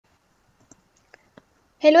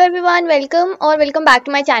Hello everyone, welcome back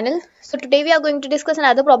to my channel. So today we are going to discuss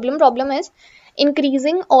another problem. Problem is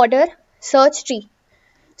increasing order search tree.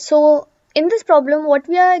 So in this problem what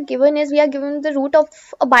we are given is we are given the root of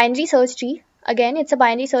a binary search tree. Again it's a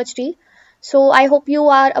binary search tree. So I hope you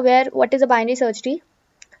are aware what is a binary search tree.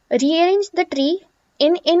 Rearrange the tree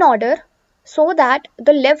in order so that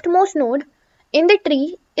the leftmost node in the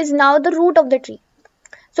tree is now the root of the tree.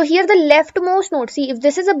 So here the leftmost node, see if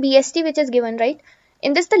this is a BST which is given, right?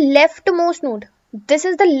 In this the leftmost node, this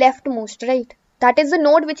is the leftmost, right? That is the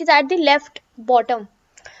node which is at the left bottom.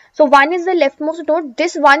 So 1 is the leftmost node,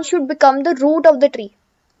 this one should become the root of the tree.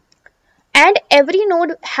 And every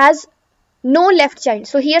node has no left child.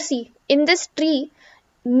 So here see, in this tree,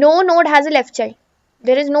 no node has a left child.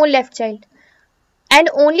 There is no left child. And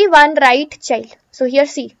only one right child. So here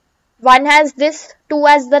see, 1 has this, 2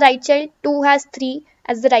 has the right child, 2 has 3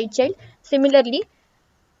 as the right child. Similarly,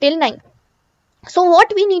 till 9. So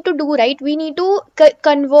what we need to do, right? We need to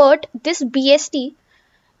convert this BST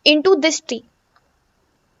into this tree.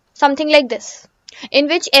 Something like this. In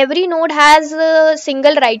which every node has a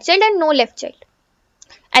single right child and no left child.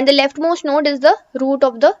 And the leftmost node is the root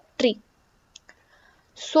of the tree.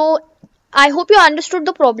 So I hope you understood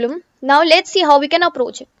the problem. Now let's see how we can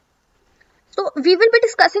approach it. So we will be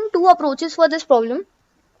discussing two approaches for this problem.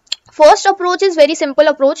 First approach is very simple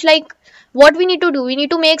approach, like what we need to do. We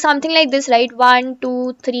need to make something like this, right? 1,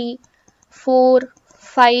 2, 3, 4,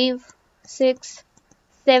 5, 6,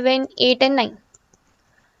 7, 8 and 9.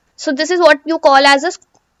 So this is what you call as a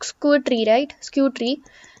skew tree, right? Skew tree.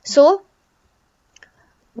 So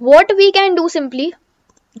what we can do simply,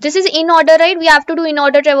 this is in order, right? We have to do in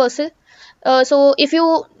order traversal. So if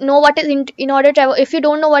you know what is in order traversal, if you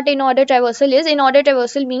don't know what in order traversal is, in order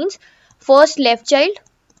traversal means first left child,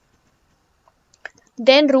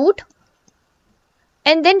 then root,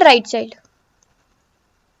 and then right child.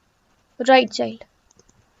 Right child.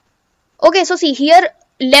 Okay, so see here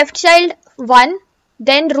left child 1,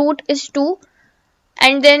 then root is 2,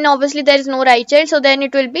 and then obviously there is no right child, so then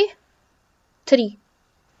it will be 3.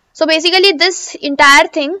 So basically this entire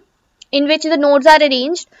thing in which the nodes are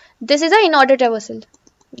arranged, this is a in order traversal.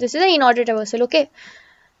 This is a in order traversal, okay.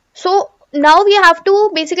 So now we have to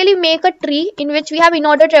basically make a tree in which we have in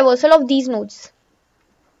order traversal of these nodes.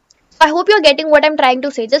 I hope you are getting what I'm trying to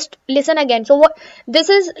say. Just listen again. So this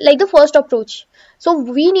is like the first approach. So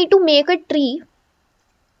we need to make a tree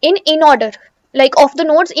in order, like of the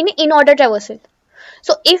nodes in order traversal.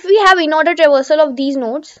 So if we have in order traversal of these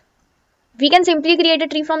nodes, we can simply create a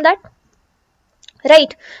tree from that,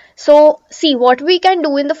 right? So see what we can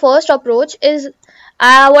do in the first approach is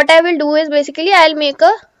what I will do is basically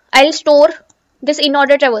I'll store this in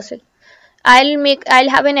order traversal. I'll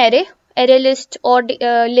have an array list or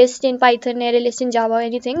list in Python, array list in Java,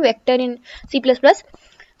 anything, vector in C++.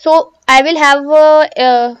 So I will have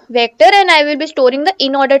a vector and I will be storing the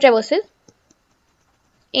in order traversal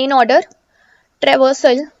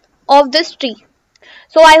of this tree.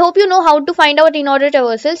 So I hope you know how to find out in order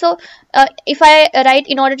traversal. So if I write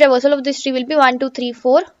in order traversal of this tree will be 1, 2, 3,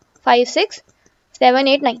 4, 5, 6, 7,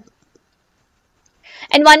 8, 9.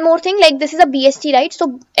 And one more thing, like this is a BST, right?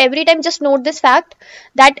 So every time just note this fact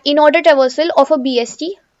that in order traversal of a BST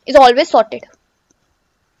is always sorted.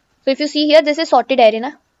 So if you see here, this is sorted array,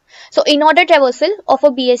 na? So in order traversal of a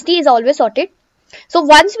BST is always sorted. So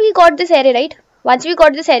once we got this array, right? Once we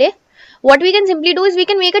got this array, what we can simply do is we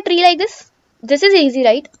can make a tree like this. This is easy,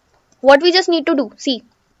 right? What we just need to do, see.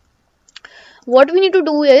 What we need to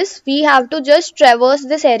do is we have to just traverse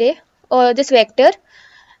this array or this vector.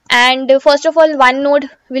 And first of all, one node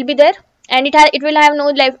will be there, and it will have no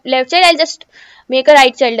left child. I'll just make a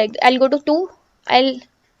right child, like I'll go to 2.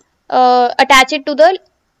 I'll attach it to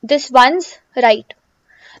this one's right.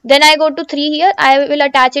 Then I go to 3 here. I will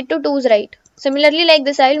attach it to 2's right. Similarly, like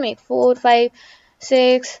this, I will make 4, 5,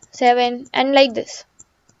 6, 7, and like this.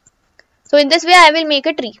 So in this way, I will make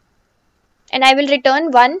a tree, and I will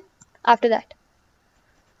return 1 after that.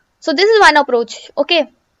 So this is one approach. Okay.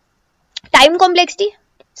 Time complexity.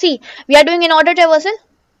 See, we are doing in order traversal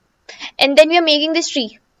and then we are making this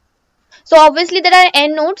tree. So obviously there are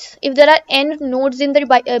n nodes. If there are n nodes in the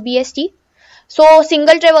BST, so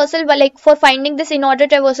single traversal, like for finding this in order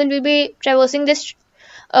traversal, we'll be traversing this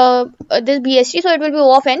BST. So it will be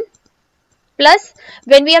O of n plus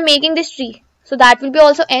when we are making this tree. So that will be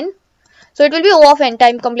also n. So it will be O of n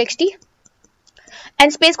time complexity.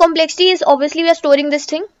 And space complexity is obviously we are storing this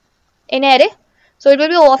thing in array. So it will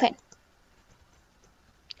be O of n.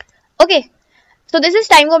 Okay, so this is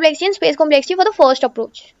time complexity and space complexity for the first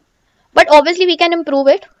approach. But obviously we can improve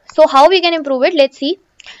it. So how we can improve it? Let's see.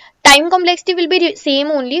 Time complexity will be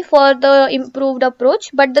same only for the improved approach,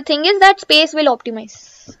 but the thing is that space will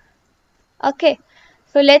optimize. Okay,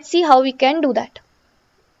 so let's see how we can do that.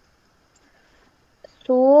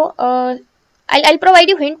 So I'll provide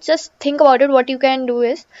you hints. Just think about it. What you can do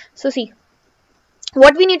is, so see,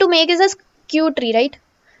 what we need to make is a skew tree, right?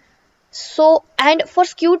 So, and for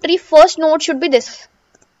skew tree, first node should be this.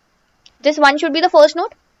 This one should be the first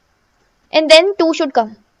node, and then 2 should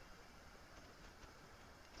come.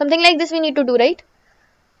 Something like this we need to do, right?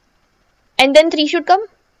 And then 3 should come,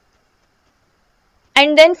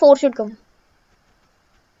 and then 4 should come.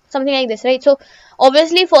 Something like this, right? So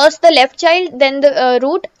obviously first the left child, then the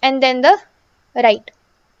root, and then the right.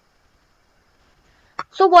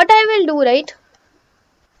 So what I will do, right?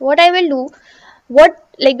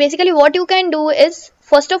 Basically what you can do is,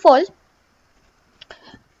 first of all,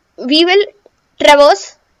 we will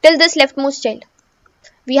traverse till this leftmost child.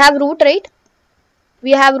 We have root, right?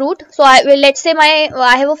 We have root. So let's say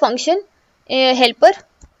I have a function helper.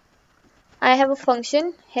 I have a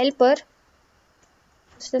function helper.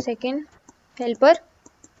 Just a second, helper,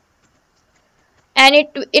 and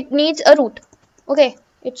it needs a root. Okay,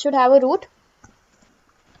 it should have a root.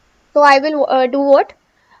 So I will do what?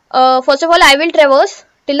 First of all, I will traverse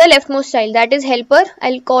till the leftmost child, that is helper.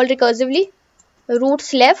 I'll call recursively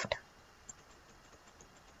roots left.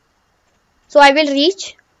 So I will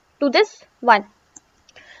reach to this 1.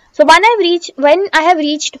 So when I have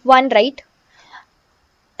reached 1, right?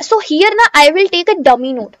 So here now I will take a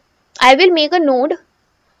dummy node. I will make a node.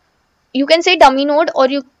 You can say dummy node, or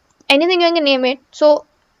anything you can name it. So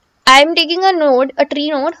I am taking a node, a tree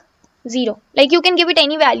node 0. Like you can give it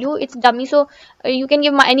any value. It's dummy, so you can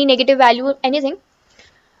give any negative value, anything.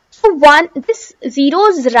 So this 0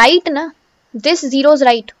 is right, na? This 0 is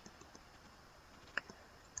right.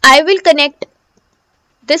 I will connect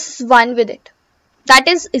this 1 with it. That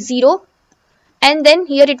is 0, and then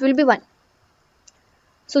here it will be 1.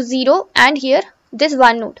 So 0, and here this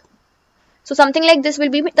 1 node. So something like this will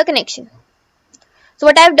be the connection. So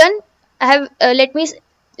what I have done, I have let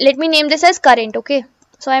me name this as current. Okay,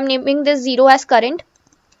 so I am naming this 0 as current.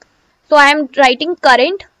 So I am writing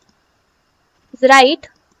current right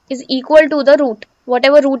is equal to the root,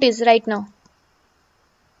 whatever root is right now.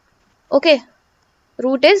 Okay,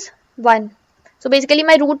 root is 1. So basically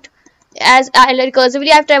my root, as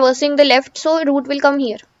recursively I am traversing the left, so root will come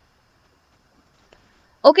here.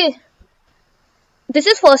 Okay, this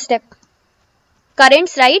is first step.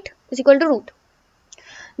 Currents right is equal to root.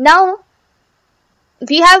 Now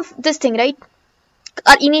we have this thing, right?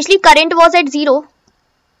 Initially current was at 0.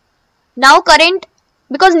 Now current,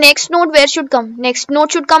 because next node where should come? Next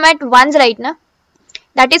node should come at 1's right, na?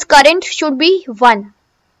 That is current should be 1.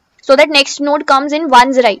 So that next node comes in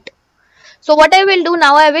 1's right. So what I will do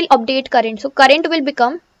now, I will update current. So current will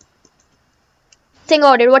become, think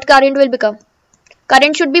about it, what current will become?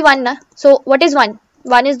 Current should be 1, na? So what is 1?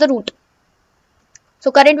 1 is the root.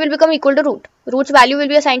 So current will become equal to root. Root's value will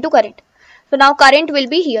be assigned to current. So now current will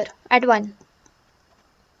be here at 1.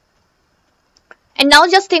 And now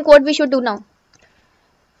just think what we should do now.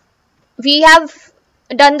 We have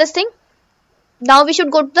done this thing. Now we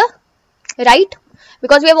should go to the right,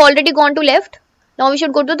 because we have already gone to left. Now we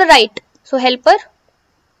should go to the right. So helper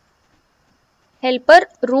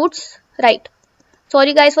roots right.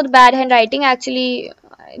 Sorry guys for the bad handwriting. Actually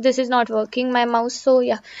this is not working, my mouse. So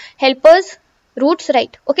yeah, helpers roots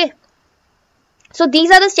right. Okay, so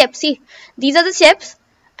these are the steps. See, these are the steps,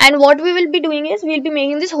 and what we will be doing is we will be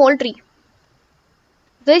making this whole tree.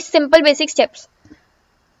 These simple basic steps.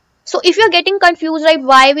 So if you are getting confused, right,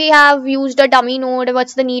 why we have used a dummy node,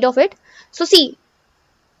 what's the need of it? So see,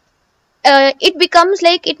 it becomes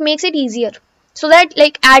like, it makes it easier, so that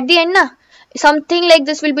like at the end, na, something like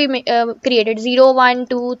this will be created, 0, 1,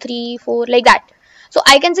 2, 3, 4, like that. So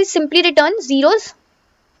I can say simply return zeros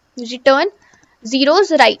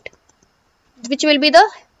right, which will be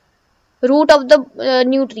the root of the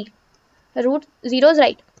new tree. Root zeros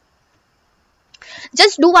right.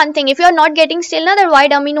 Just do one thing. If you are not getting still now that why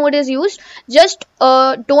dummy node is used, just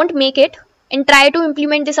don't make it and try to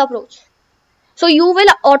implement this approach. So you will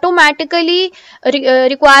automatically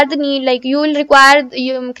require the need, like you will require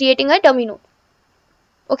creating a dummy node.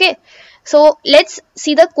 Okay, so let's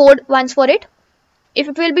see the code once for it. If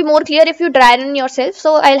it will be more clear if you dry run yourself,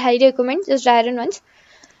 so I'll highly recommend just dry run once.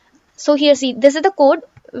 So here, see, this is the code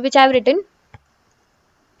which I have written.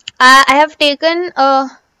 I have taken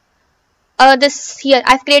this here.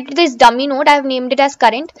 I've created this dummy node. I have named it as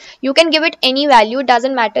current. You can give it any value. It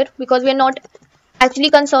doesn't matter, because we are not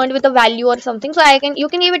actually concerned with a value or something. So you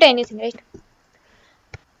can give it anything, right?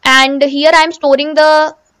 And here I am storing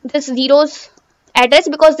this zeros address,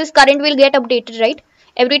 because this current will get updated, right?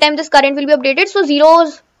 Every time this current will be updated, so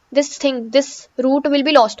zeros, this root will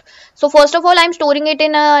be lost. So first of all, I'm storing it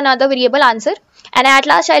in another variable answer, and at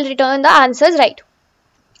last I'll return the answers right.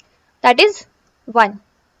 That is 1.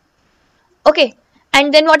 Okay,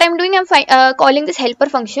 and then what I'm doing, I'm calling this helper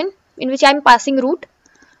function in which I'm passing root.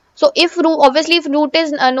 So if root, obviously if root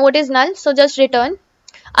is node is null, so just return.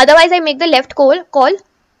 Otherwise, I make the left call.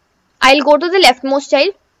 I'll go to the leftmost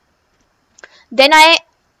child. Then I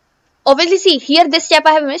obviously see here this step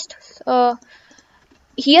I have missed.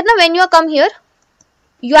 Here now when you come here,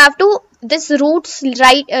 you have to this roots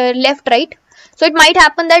right, left, right. So it might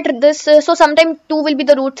happen that this, so sometimes 2 will be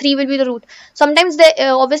the root, 3 will be the root. Sometimes they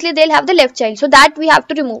obviously they'll have the left child, so that we have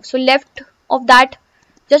to remove. So left of that,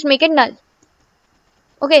 just make it null.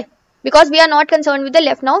 Okay, because we are not concerned with the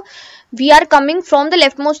left now. We are coming from the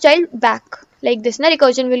leftmost child back like this. Now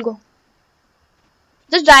recursion will go.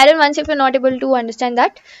 Just try it once if you're not able to understand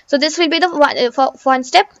that. So this will be the one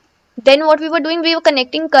step. Then what we were doing, we were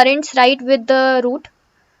connecting currents right with the root.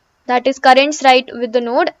 That is currents right with the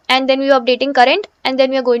node, and then we are updating current, and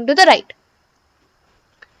then we are going to the right.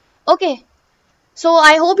 Okay, so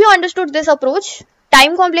I hope you understood this approach.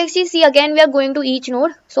 Time complexity, see again we are going to each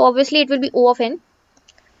node, so obviously it will be O of n,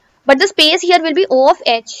 but the space here will be O of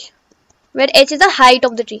h, where h is the height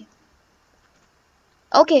of the tree.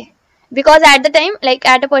 Okay, because at the time, like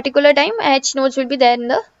at a particular time, h nodes will be there in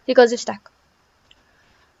the recursive stack.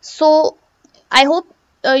 So I hope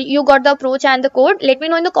you got the approach and the code. Let me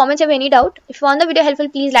know in the comments if you have any doubt. If you found the video helpful,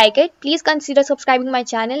 please like it. Please consider subscribing my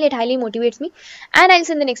channel. It highly motivates me. And I'll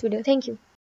see you in the next video. Thank you.